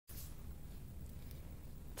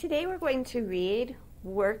Today we're going to read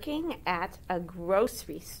Working at a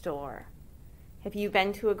Grocery Store. Have you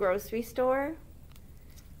been to a grocery store?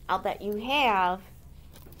 I'll bet you have.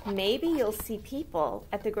 Maybe you'll see people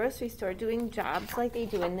at the grocery store doing jobs like they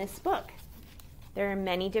do in this book. There are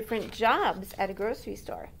many different jobs at a grocery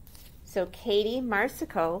store. So Katie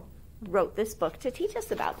Marsico wrote this book to teach us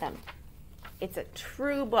about them. It's a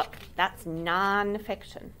true book. That's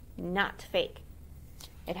nonfiction, not fake.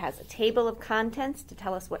 It has a table of contents to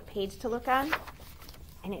tell us what page to look on,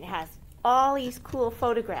 and it has all these cool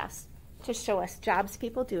photographs to show us jobs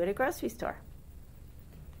people do at a grocery store.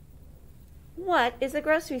 What is a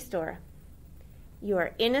grocery store? You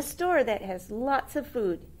are in a store that has lots of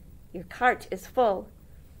food. Your cart is full.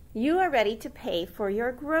 You are ready to pay for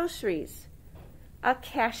your groceries. A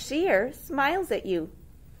cashier smiles at you.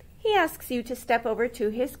 He asks you to step over to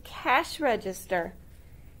his cash register.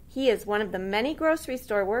 He is one of the many grocery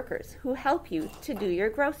store workers who help you to do your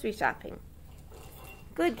grocery shopping.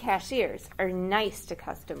 Good cashiers are nice to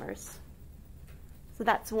customers. So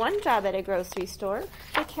that's one job at a grocery store,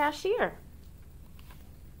 a cashier.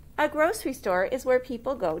 A grocery store is where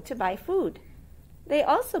people go to buy food. They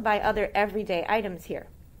also buy other everyday items here.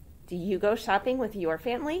 Do you go shopping with your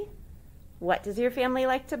family? What does your family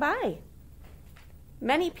like to buy?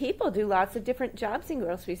 Many people do lots of different jobs in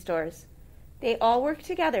grocery stores. They all work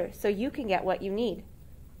together so you can get what you need.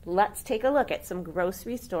 Let's take a look at some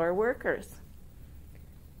grocery store workers.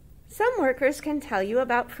 Some workers can tell you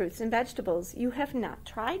about fruits and vegetables you have not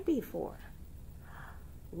tried before.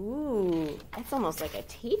 Ooh, that's almost like a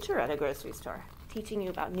teacher at a grocery store, teaching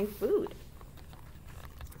you about new food.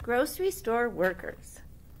 Grocery store workers.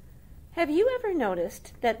 Have you ever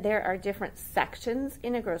noticed that there are different sections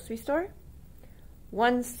in a grocery store?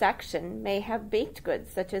 One section may have baked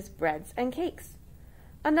goods such as breads and cakes.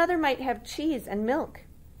 Another might have cheese and milk.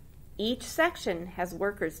 Each section has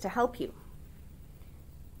workers to help you.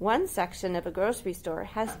 One section of a grocery store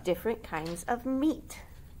has different kinds of meat.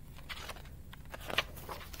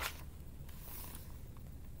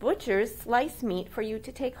 Butchers slice meat for you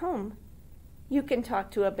to take home. You can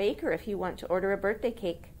talk to a baker if you want to order a birthday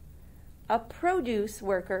cake. A produce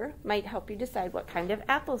worker might help you decide what kind of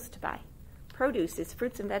apples to buy. Produce is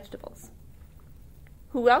fruits and vegetables.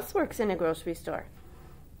 Who else works in a grocery store?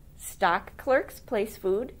 Stock clerks place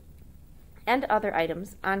food and other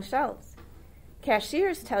items on shelves.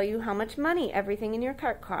 Cashiers tell you how much money everything in your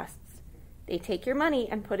cart costs. They take your money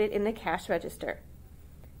and put it in the cash register.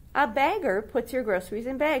 A bagger puts your groceries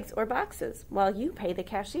in bags or boxes while you pay the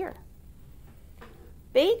cashier.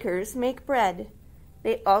 Bakers make bread.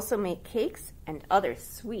 They also make cakes and other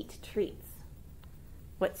sweet treats.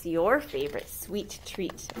 What's your favorite sweet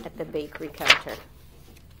treat at the bakery counter?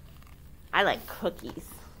 I like cookies.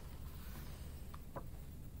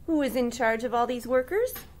 Who is in charge of all these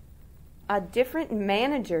workers? A different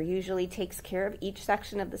manager usually takes care of each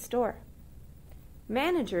section of the store.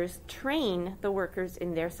 Managers train the workers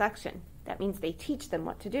in their section. That means they teach them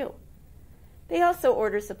what to do. They also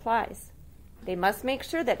order supplies. They must make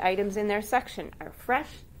sure that items in their section are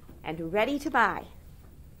fresh and ready to buy.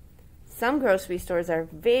 Some grocery stores are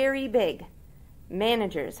very big.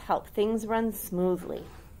 Managers help things run smoothly.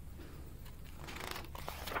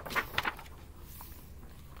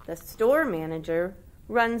 The store manager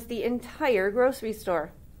runs the entire grocery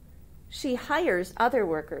store. She hires other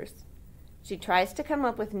workers. She tries to come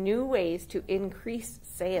up with new ways to increase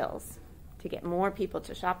sales, to get more people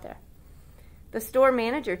to shop there. The store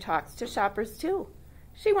manager talks to shoppers too.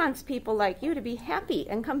 She wants people like you to be happy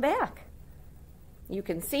and come back. You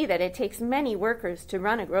can see that it takes many workers to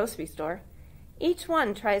run a grocery store. Each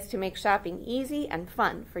one tries to make shopping easy and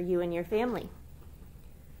fun for you and your family.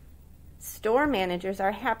 Store managers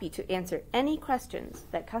are happy to answer any questions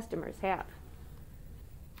that customers have.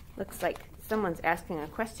 Looks like someone's asking a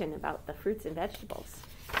question about the fruits and vegetables.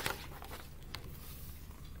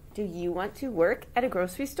 Do you want to work at a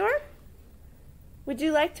grocery store? Would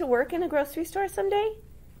you like to work in a grocery store someday?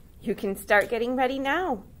 You can start getting ready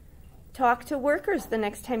now. Talk to workers the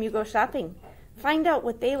next time you go shopping. Find out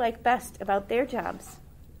what they like best about their jobs.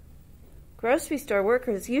 Grocery store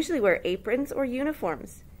workers usually wear aprons or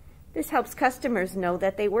uniforms. This helps customers know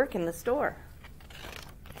that they work in the store.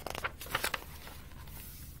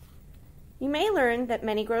 You may learn that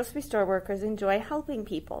many grocery store workers enjoy helping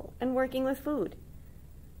people and working with food.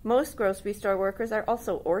 Most grocery store workers are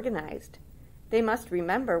also organized. They must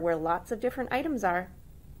remember where lots of different items are.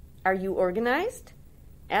 Are you organized?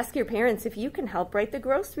 Ask your parents if you can help write the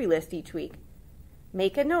grocery list each week.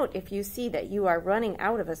 Make a note if you see that you are running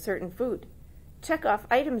out of a certain food. Check off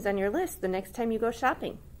items on your list the next time you go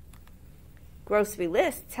shopping. Grocery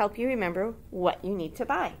lists help you remember what you need to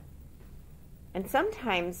buy. And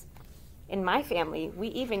sometimes, in my family, we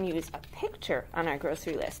even use a picture on our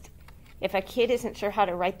grocery list. If a kid isn't sure how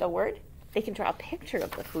to write the word, they can draw a picture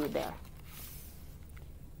of the food there.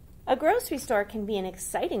 A grocery store can be an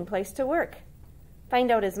exciting place to work. Find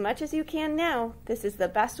out as much as you can now. This is the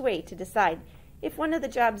best way to decide if one of the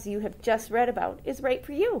jobs you have just read about is right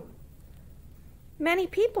for you. Many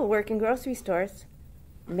people work in grocery stores.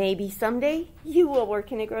 Maybe someday you will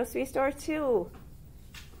work in a grocery store too.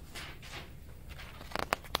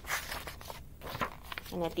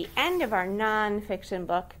 And at the end of our nonfiction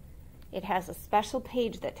book, it has a special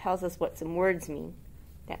page that tells us what some words mean.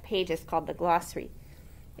 That page is called the glossary.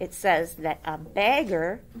 It says that a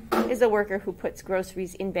bagger is a worker who puts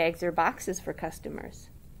groceries in bags or boxes for customers.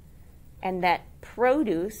 And that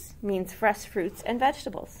produce means fresh fruits and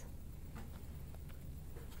vegetables.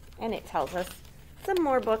 And it tells us some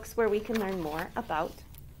more books where we can learn more about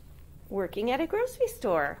working at a grocery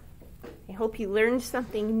store. I hope you learned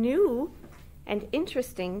something new and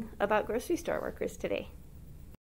interesting about grocery store workers today.